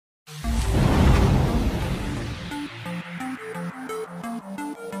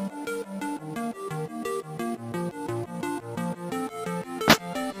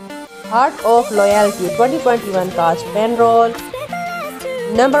Heart of Loyalty 2021 cast pen roll.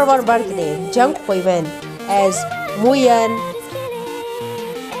 Number 1 birthday Zhang Hui Wen as Muyan.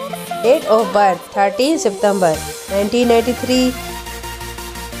 Date of birth 13 September 1993.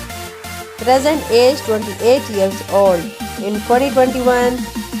 Present age 28 years old in 2021.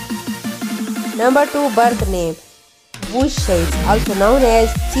 Number 2 birth name Wuxia, also known as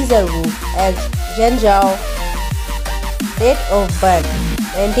Qize as Zhan Zhao. Date of birth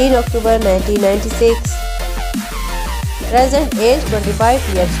 19 October 1996. Present age 25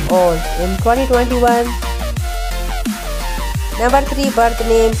 years old in 2021. Number 3 birth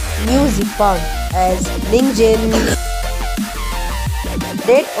name Fang as Ning Jin.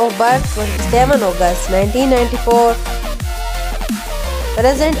 Date of birth 27 August 1994.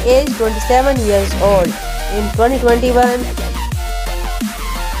 Present age 27 years old in 2021.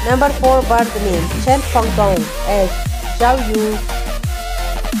 Number 4 birth name Chen Tong as Zhao Yu.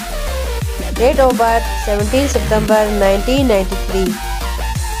 Date of birth 17 September 1993.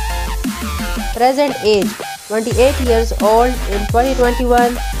 Present age 28 years old in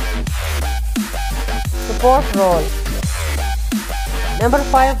 2021. Support role. Number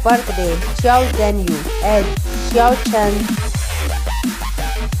 5 birthday Qiao as Chen.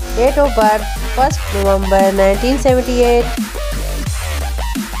 Date of birth 1st November 1978.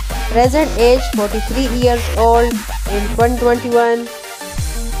 Present age 43 years old in 2021.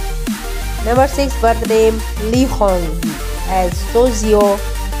 Number 6 birth name Hong as Zio.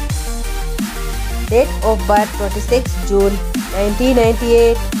 Date of birth 26 June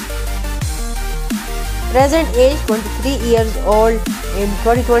 1998. Present age 23 years old in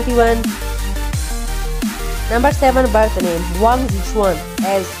 2021. Number 7 birth name Wang Xuan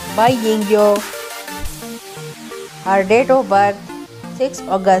as Bai Yingyo. Her date of birth 6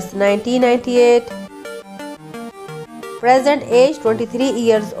 August 1998. Present age 23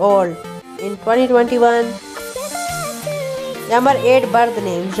 years old in 2021. Number 8 birth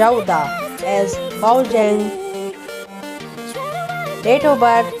name Zhao as Bao Zhang. Date of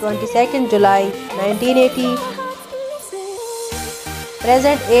birth 22nd July 1980.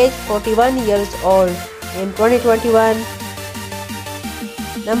 Present age 41 years old in 2021.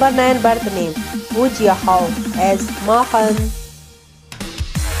 Number 9 birth name Wuxia as Ma Han.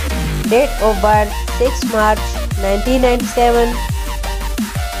 Date of birth 6 March 1997.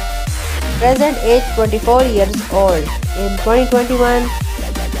 Present age 24 years old in 2021.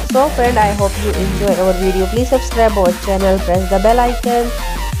 So friend, I hope you enjoy our video. Please subscribe our channel, press the bell icon,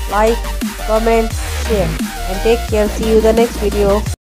 like, comment, share, and take care. See you in the next video.